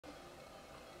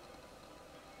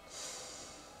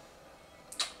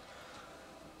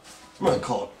I'm gonna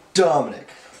call Dominic.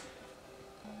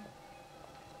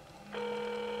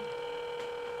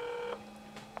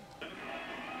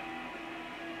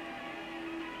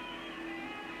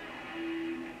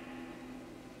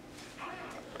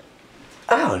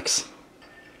 Alex.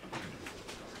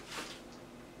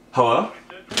 Hello?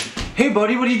 Hey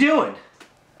buddy, what are you doing?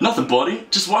 Nothing, buddy.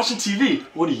 Just watching TV.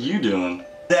 What are you doing?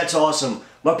 That's awesome.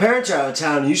 My parents are out of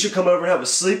town and you should come over and have a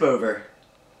sleepover.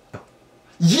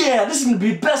 Yeah, this is gonna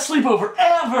be the best sleepover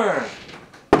ever!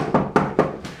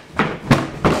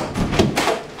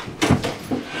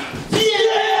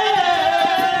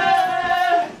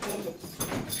 Yeah!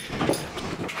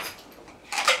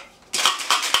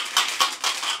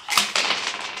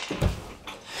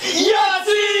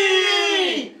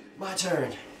 Yahtzee! My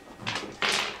turn.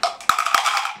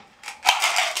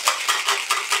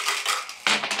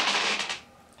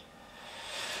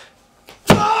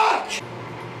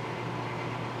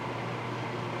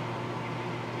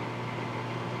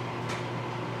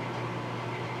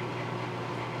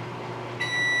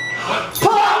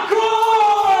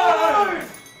 Popcorn!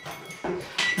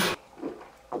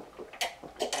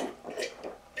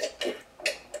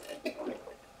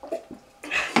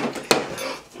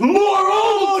 More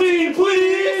Ovaltine,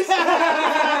 please!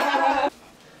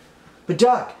 But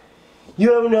Doc,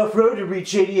 you have enough road to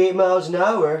reach 88 miles an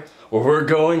hour. Where we're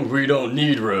going, we don't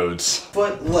need roads.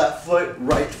 Foot, left foot,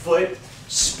 right foot,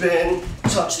 spin,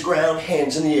 touch the ground,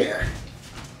 hands in the air.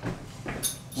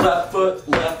 Left foot,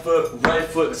 right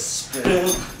foot,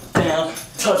 spin, down,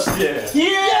 touch the air.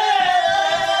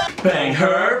 Yeah! Bang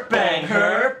her, bang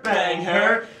her, bang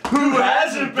her. Who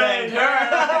hasn't banged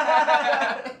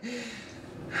her?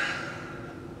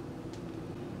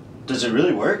 Does it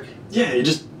really work? Yeah, you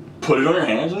just put it on your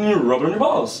hands and you rub it on your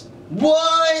balls.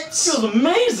 What? It feels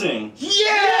amazing.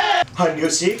 Yeah! Hide and go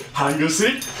seek? Hide and go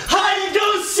seek. Hide and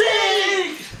go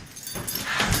seek!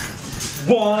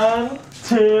 1,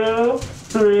 2,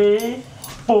 3,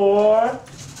 4,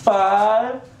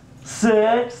 5,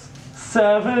 6,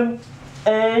 7,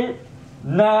 8,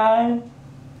 9.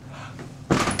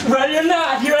 Ready or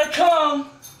not, here I come!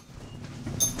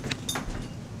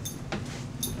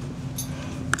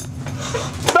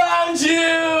 Found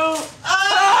you!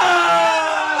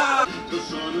 Ah! The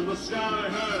sun in the sky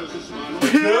has a smile.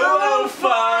 Pillow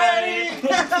fight!